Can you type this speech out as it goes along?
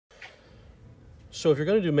So if you're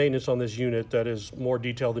going to do maintenance on this unit that is more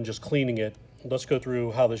detailed than just cleaning it, let's go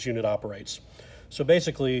through how this unit operates. So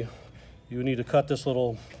basically, you need to cut this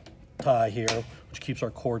little tie here, which keeps our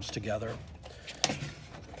cords together.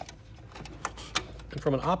 And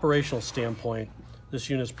from an operational standpoint, this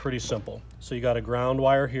unit is pretty simple. So you got a ground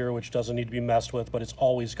wire here, which doesn't need to be messed with, but it's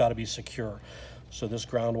always got to be secure. So this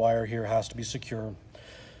ground wire here has to be secure.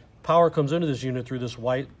 Power comes into this unit through this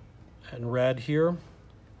white and red here,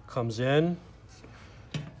 comes in,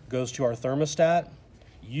 goes to our thermostat.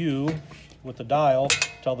 You, with the dial,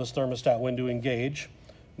 tell this thermostat when to engage.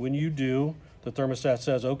 When you do, the thermostat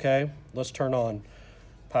says, okay, let's turn on.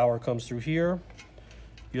 Power comes through here.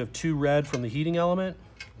 You have 2 red from the heating element,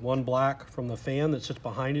 1 black from the fan that sits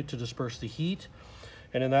behind it to disperse the heat.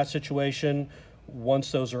 And in that situation,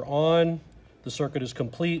 once those are on, the circuit is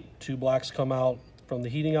complete. 2 blacks come out from the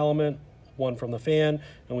heating element, 1 from the fan,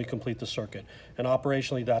 and we complete the circuit. And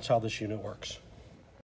operationally, that's how this unit works.